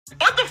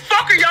What the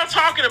fuck are y'all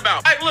talking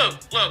about? Like, look.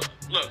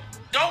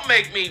 Don't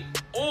make me,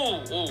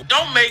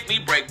 don't make me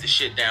break the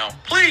shit down.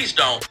 Please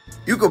don't.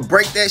 You could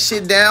break that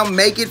shit down,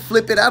 make it,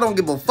 flip it. I don't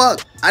give a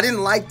fuck. I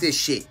didn't like this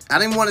shit. I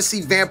didn't want to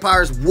see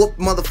vampires whoop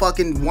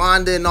motherfucking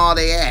Wanda and all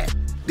they ass.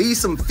 These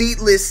some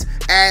feetless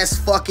ass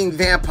fucking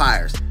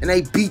vampires. And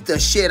they beat the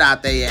shit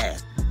out they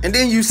ass. And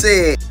then you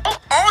said,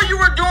 all you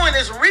were doing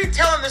is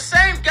retelling the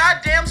same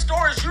goddamn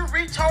stories you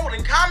retold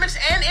in comics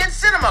and in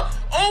cinema.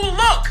 Oh,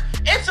 look,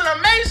 it's an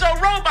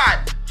Amazo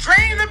robot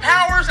draining the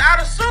powers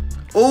out of super.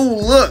 Oh,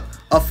 look,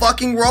 a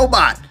fucking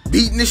robot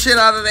beating the shit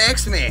out of the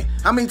X-Men.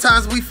 How many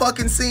times have we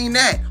fucking seen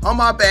that? Oh,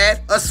 my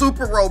bad, a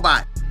super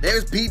robot. They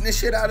was beating the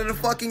shit out of the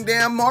fucking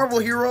damn Marvel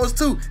heroes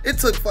too. It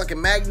took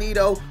fucking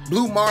Magneto,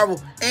 Blue Marvel,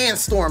 and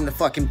Storm to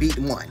fucking beat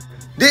one.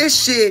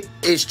 This shit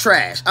is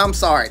trash. I'm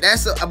sorry.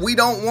 We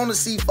don't want to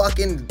see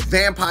fucking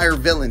vampire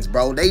villains,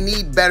 bro. They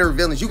need better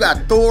villains. You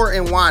got Thor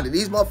and Wanda.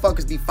 These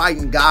motherfuckers be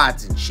fighting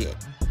gods and shit.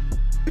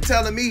 You're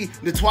telling me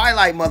the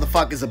Twilight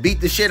motherfuckers will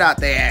beat the shit out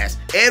their ass.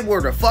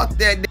 Edward will fuck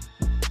that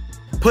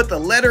put the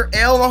letter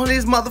L on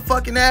his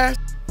motherfucking ass,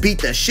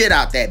 beat the shit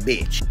out that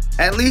bitch.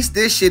 At least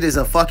this shit is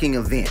a fucking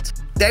event.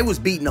 They was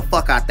beating the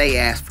fuck out they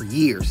ass for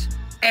years.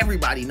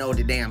 Everybody know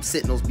the damn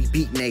Sentinels be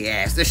beating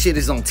their ass. This shit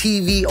is on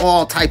TV,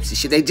 all types of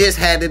shit. They just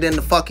had it in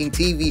the fucking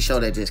TV show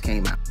that just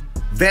came out.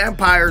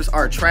 Vampires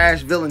are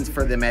trash villains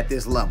for them at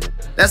this level.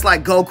 That's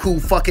like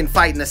Goku fucking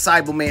fighting a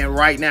Cyberman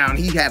right now and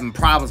he having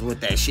problems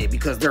with that shit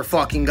because they're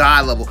fucking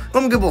god level. I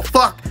don't give a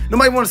fuck.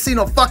 Nobody want to see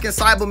no fucking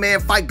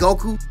Cyberman fight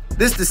Goku.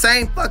 This the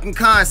same fucking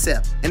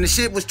concept. And the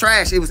shit was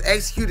trash. It was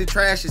executed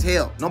trash as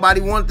hell.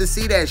 Nobody wanted to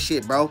see that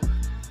shit, bro.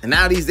 And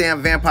now these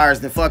damn vampires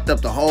done fucked up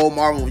the whole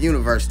Marvel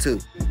universe too.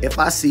 If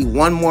I see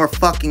one more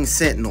fucking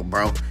Sentinel,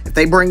 bro, if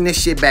they bring this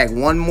shit back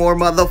one more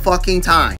motherfucking time,